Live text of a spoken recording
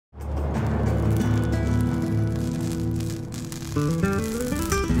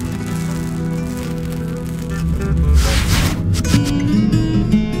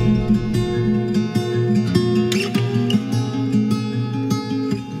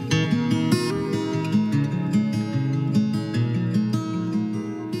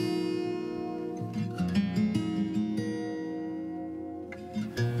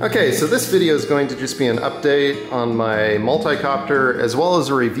Okay, so this video is going to just be an update on my multi-copter as well as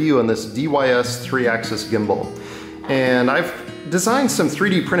a review on this DYS 3-axis gimbal. And I've designed some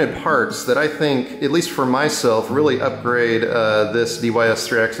 3D printed parts that I think, at least for myself, really upgrade this DYS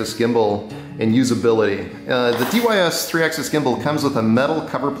 3-axis gimbal in usability. The DYS 3-axis gimbal comes with a metal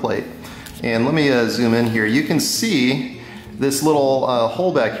cover plate. And let me zoom in here. You can see this little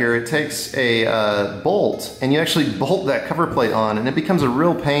hole back here. It takes a bolt and you actually bolt that cover plate on, and it becomes a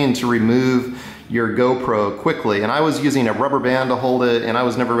real pain to remove your GoPro quickly. And I was using a rubber band to hold it, and I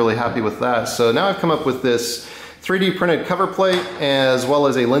was never really happy with that. So now I've come up with this 3D printed cover plate as well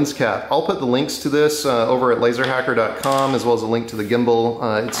as a lens cap. I'll put the links to this over at laserhacker.com, as well as a link to the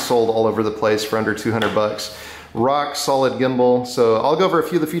gimbal. It's sold all over the place for under 200 bucks. Rock solid gimbal. So I'll go over a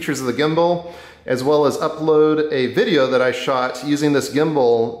few of the features of the gimbal, as well as upload a video that I shot using this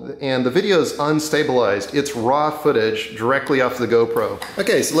gimbal, and the video is unstabilized. It's raw footage directly off the GoPro.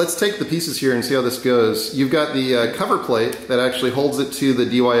 Okay, so let's take the pieces here and see how this goes. You've got the cover plate that actually holds it to the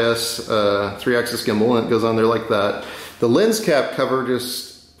DYS 3-axis gimbal, and it goes on there like that. The lens cap cover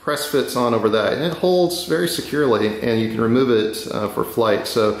just press fits on over that, and it holds very securely, and you can remove it for flight.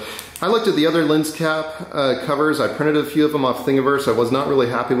 So I looked at the other lens cap covers. I printed a few of them off Thingiverse. I was not really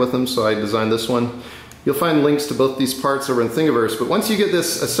happy with them, so I designed this one. You'll find links to both these parts over in Thingiverse, but once you get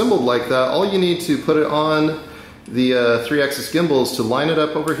this assembled like that, all you need to put it on the 3-axis gimbal is to line it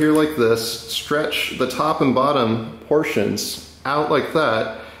up over here like this, stretch the top and bottom portions out like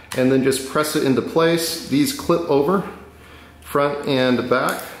that, and then just press it into place. These clip over, front and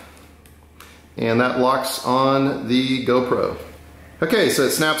back, and that locks on the GoPro. Okay, so it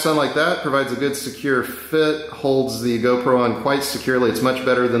snaps on like that, provides a good secure fit, holds the GoPro on quite securely. It's much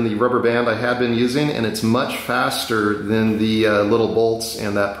better than the rubber band I had been using, and it's much faster than the little bolts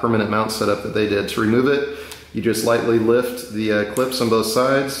and that permanent mount setup that they did. To remove it, you just lightly lift the clips on both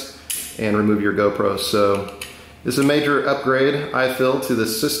sides and remove your GoPro. So this is a major upgrade, I feel, to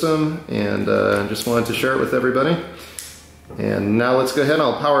this system, and just wanted to share it with everybody. And now let's go ahead and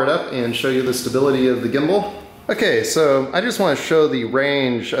I'll power it up and show you the stability of the gimbal. Okay, so I just want to show the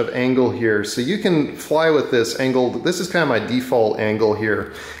range of angle here. So you can fly with this angled. This is kind of my default angle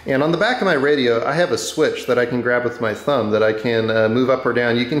here. And on the back of my radio, I have a switch that I can grab with my thumb that I can move up or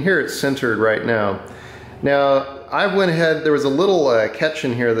down. You can hear it centered right now. Now, I went ahead, there was a little catch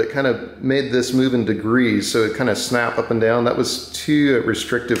in here that kind of made this move in degrees, so it kind of snapped up and down. That was too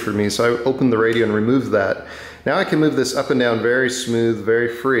restrictive for me, so I opened the radio and removed that. Now I can move this up and down very smooth,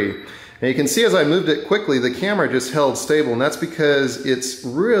 very free. And you can see as I moved it quickly, the camera just held stable, and that's because it's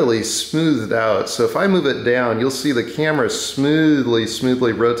really smoothed out. So if I move it down, you'll see the camera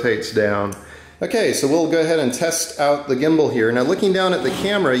smoothly rotates down. Okay, so we'll go ahead and test out the gimbal here. Now looking down at the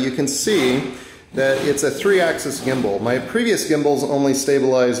camera, you can see that it's a 3-axis gimbal. My previous gimbals only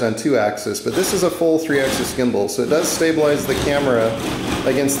stabilized on 2-axis, but this is a full 3-axis gimbal, so it does stabilize the camera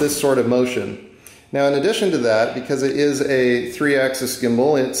against this sort of motion. Now, in addition to that, because it is a 3-axis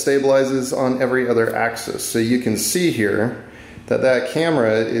gimbal, it stabilizes on every other axis. So you can see here that that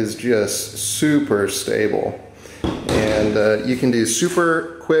camera is just super stable. And you can do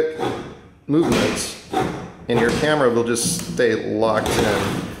super quick movements, and your camera will just stay locked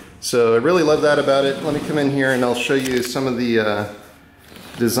in. So I really love that about it. Let me come in here and I'll show you some of the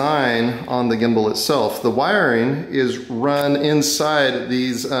design on the gimbal itself. The wiring is run inside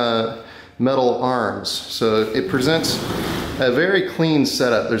these metal arms. So it presents a very clean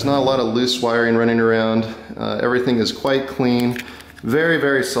setup. There's not a lot of loose wiring running around. Everything is quite clean,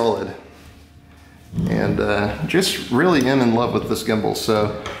 very solid. And just really am in love with this gimbal.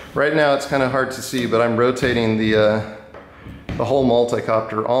 So right now it's kind of hard to see, but I'm rotating the whole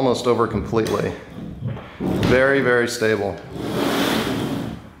multi-copter almost over completely. Very stable.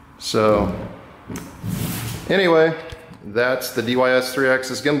 So anyway, that's the DYS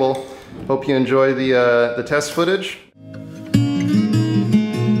 3-axis gimbal. Hope you enjoy the test footage,